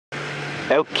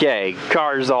Okay,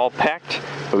 car's all packed.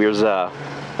 There's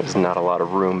not a lot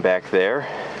of room back there.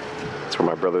 That's where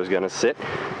my brother's gonna sit.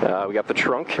 We got the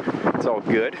trunk. It's all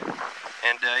good.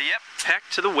 And yep,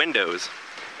 packed to the windows.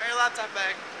 Your laptop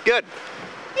bag. Good.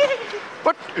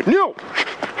 What? No!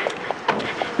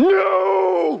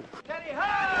 No! Teddy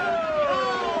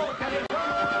ho! Teddy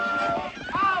ho!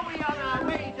 Are we on our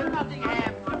way to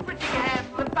Nottingham, to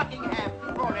Brittingham, to Buckingham,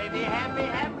 or maybe Hamley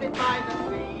by the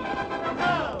sea?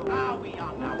 Oh, are we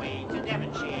on our way to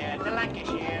Devonshire, to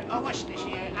Lancashire, or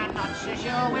Worcestershire? I'm not so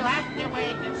sure, we'll have to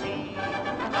wait and see.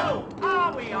 Oh,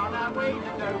 are we on our way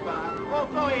to Dover, or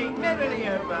flying merrily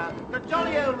over the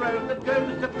jolly old road that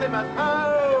goes to Plymouth?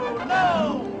 Oh,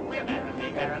 no! We're merrily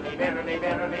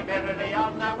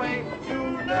on our way to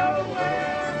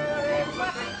nowhere in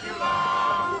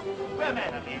particular. We're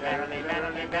merrily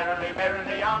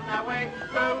on our way,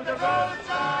 though the roads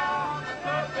are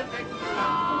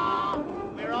perpendicular.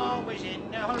 We're always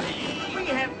in a hurry, we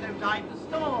have no time to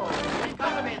stall. We've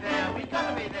got to be there, we've got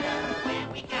to be there, where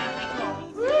we can be going.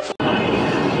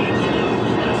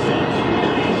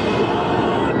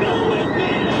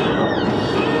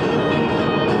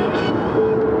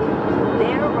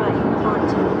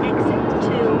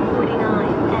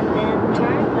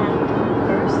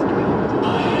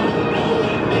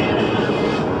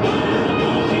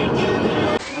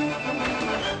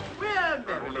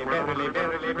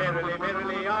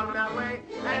 Merrily on our way,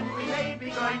 and we may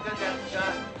be going to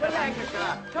Devonshire, to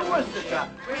Lancashire, to Worcestershire.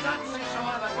 We're not so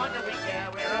sure, but what do we care?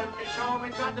 We're only sure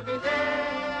we've got to be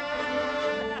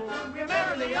there. We're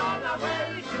merrily on our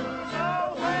way to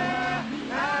nowhere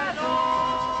at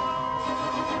all.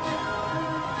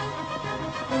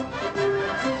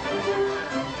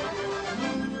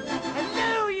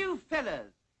 Hello, you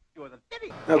fellas. You're the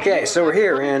very... Okay, so we're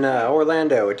here in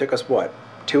Orlando. It took us, what,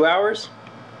 2 hours?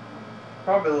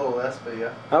 Probably a little less, but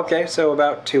yeah. Okay, so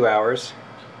about 2 hours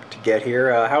to get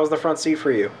here. How was the front seat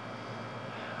for you?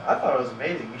 I thought it was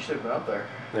amazing. You should have been up there.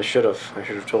 I should have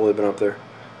totally been up there.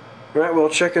 Alright, well,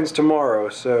 check-in's tomorrow,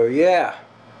 so yeah.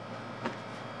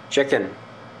 Check-in.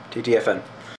 TTFN.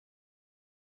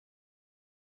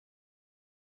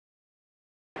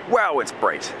 Wow, it's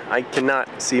bright. I cannot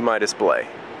see my display.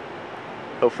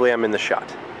 Hopefully I'm in the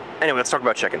shot. Anyway, let's talk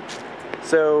about check-in.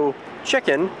 So,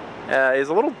 check-in is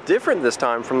a little different this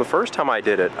time from the first time I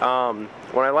did it.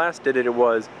 When I last did it, it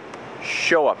was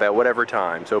show up at whatever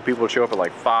time. So people would show up at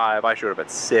like 5, I showed up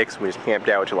at 6, we just camped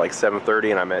out till like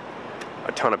 7:30 and I met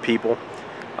a ton of people.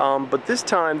 But this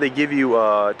time they give you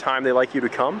a time they like you to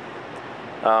come.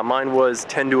 Mine was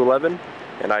 10 to 11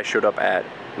 and I showed up at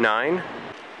 9.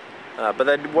 But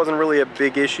that wasn't really a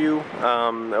big issue.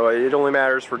 It only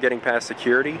matters for getting past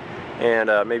security and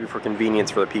maybe for convenience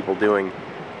for the people doing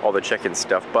all the check-in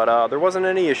stuff, but there wasn't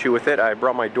any issue with it. I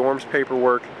brought my dorm's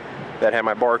paperwork that had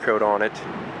my barcode on it,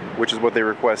 which is what they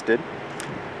requested,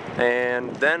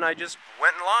 and then I just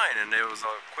went in line, and it was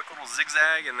a quick little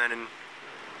zigzag, and then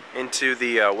into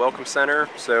the welcome center.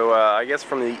 So I guess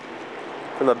from the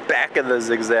back of the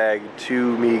zigzag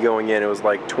to me going in, it was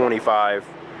like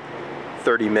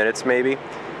 25-30 minutes maybe.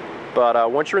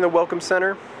 But once you're in the welcome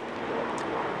center,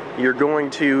 you're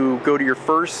going to go to your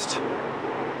first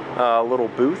little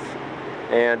booth,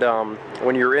 and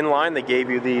when you're in line, they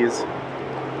gave you these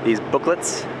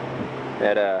booklets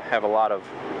that have a lot of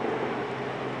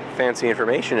fancy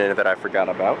information in it that I forgot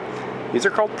about. These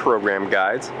are called program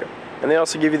guides, and they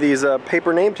also give you these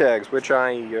paper name tags, which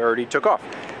I already took off.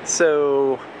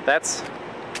 So that's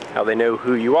how they know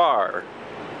who you are.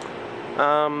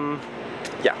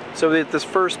 Yeah, so at this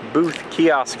first booth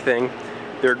kiosk thing,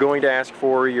 they're going to ask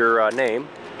for your name,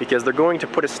 because they're going to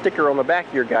put a sticker on the back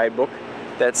of your guidebook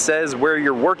that says where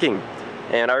you're working.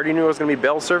 And I already knew it was going to be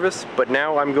bell service, but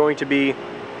now I'm going to be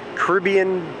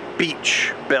Caribbean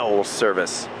Beach bell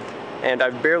service. And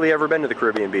I've barely ever been to the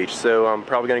Caribbean Beach, so I'm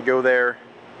probably going to go there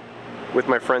with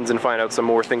my friends and find out some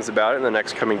more things about it in the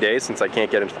next coming days, since I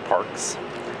can't get into the parks.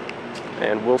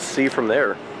 And we'll see from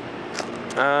there.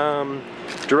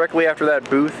 Directly after that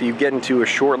booth, you get into a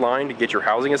short line to get your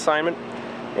housing assignment.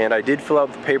 And I did fill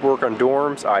out the paperwork on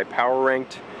dorms. I power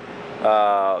ranked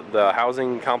the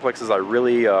housing complexes I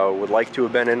really would like to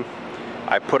have been in.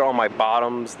 I put on my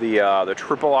bottoms the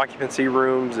triple occupancy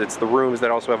rooms. It's the rooms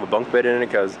that also have a bunk bed in it,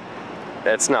 because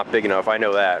that's not big enough, I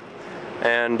know that.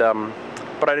 And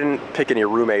but I didn't pick any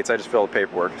roommates, I just filled out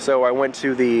paperwork. So I went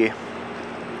to the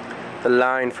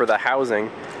line for the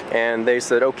housing, and they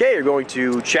said, okay, you're going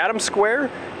to Chatham Square,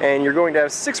 and you're going to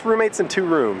have 6 roommates in 2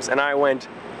 rooms. And I went,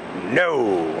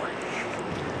 no.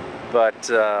 But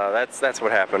that's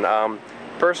what happened.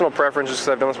 Personal preference, just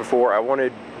because I've done this before, I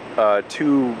wanted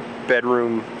 2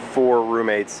 bedroom, 4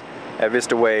 roommates, at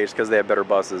Vista Way just because they have better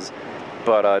buses.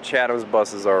 But Chatham's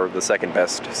buses are the second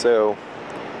best, so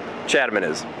Chatham it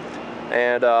is.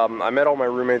 And I met all my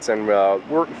roommates, and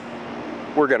we're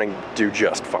gonna do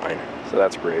just fine, so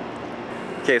that's great.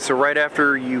 Okay, so right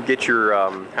after you get your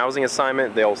housing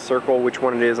assignment, they'll circle which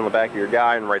one it is on the back of your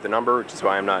guide and write the number, which is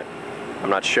why I'm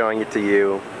not showing it to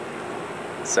you.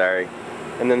 Sorry.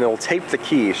 And then they'll tape the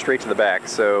key straight to the back,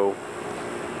 so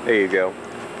there you go.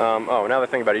 Oh, now that I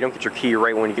think about it, you don't get your key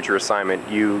right when you get your assignment.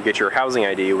 You get your housing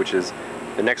ID, which is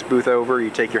the next booth over.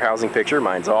 You take your housing picture.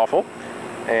 Mine's awful.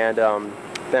 And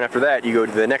then after that, you go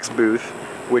to the next booth,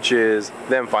 which is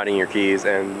them finding your keys,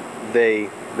 and they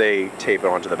tape it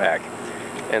onto the back.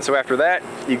 And so after that,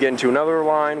 you get into another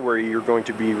line where you're going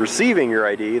to be receiving your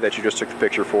ID that you just took the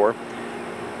picture for.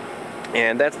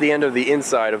 And that's the end of the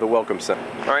inside of the Welcome Center.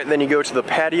 All right, then you go to the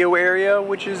patio area,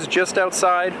 which is just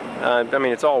outside. I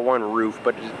mean, it's all one roof,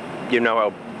 but you know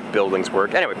how buildings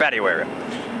work. Anyway, patio area.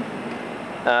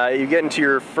 You get into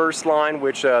your first line,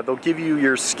 which they'll give you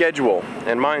your schedule,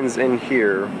 and mine's in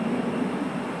here.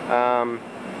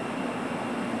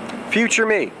 Future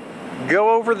me,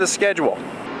 go over the schedule.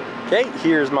 Okay,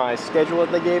 here's my schedule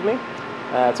that they gave me.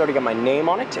 It's already got my name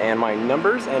on it and my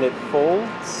numbers, and it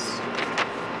folds,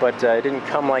 but it didn't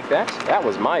come like that. That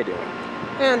was my doing.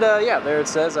 And yeah, there it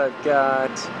says I've got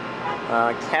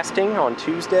casting on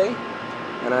Tuesday,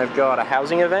 and I've got a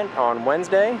housing event on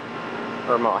Wednesday,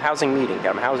 or a housing meeting.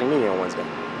 Got a housing meeting on Wednesday.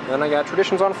 And then I got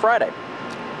traditions on Friday.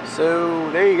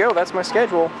 So there you go, that's my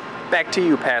schedule. Back to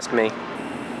you, past me.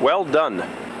 Well done.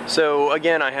 So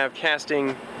again, I have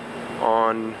casting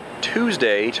on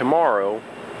Tuesday, tomorrow,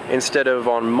 instead of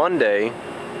on Monday,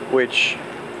 which,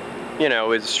 you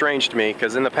know, is strange to me,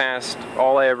 because in the past,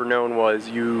 all I ever known was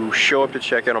you show up to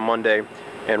check in on Monday,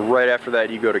 and right after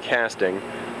that you go to casting.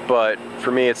 But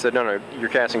for me it said, no, your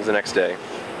casting's the next day.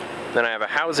 Then I have a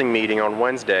housing meeting on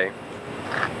Wednesday,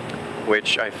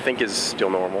 which I think is still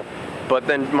normal. But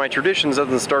then my traditions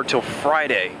doesn't start till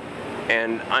Friday,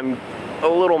 and I'm a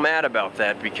little mad about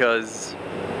that, because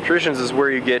traditions is where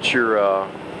you get your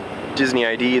Disney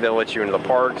ID that lets you into the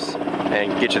parks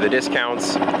and get you the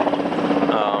discounts.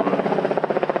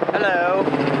 Hello.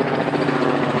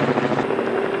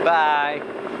 Bye.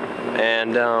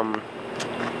 And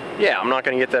yeah, I'm not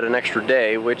gonna get that an extra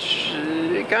day, which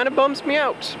it kind of bums me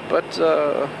out. But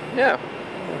yeah,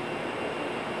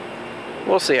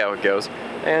 we'll see how it goes.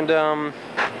 And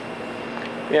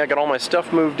yeah, I got all my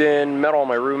stuff moved in, met all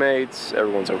my roommates,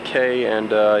 everyone's okay,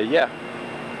 and yeah,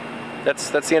 that's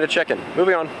the end of check-in.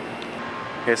 Moving on.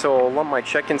 Okay, so I'll lump my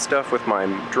check-in stuff with my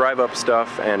drive-up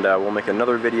stuff, and we'll make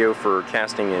another video for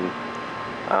casting in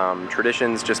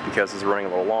traditions, just because it's running a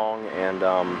little long, and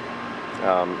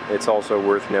it's also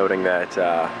worth noting that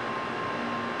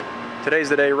today's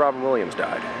the day Robin Williams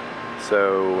died.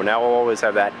 So now I'll always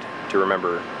have that to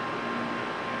remember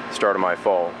the start of my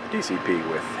fall DCP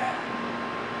with.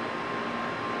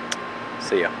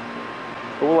 See ya.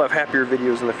 But we'll have happier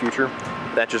videos in the future.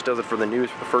 That just does it for the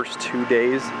news for the first 2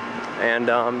 days. And,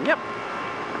 yep,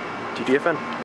 TTFN.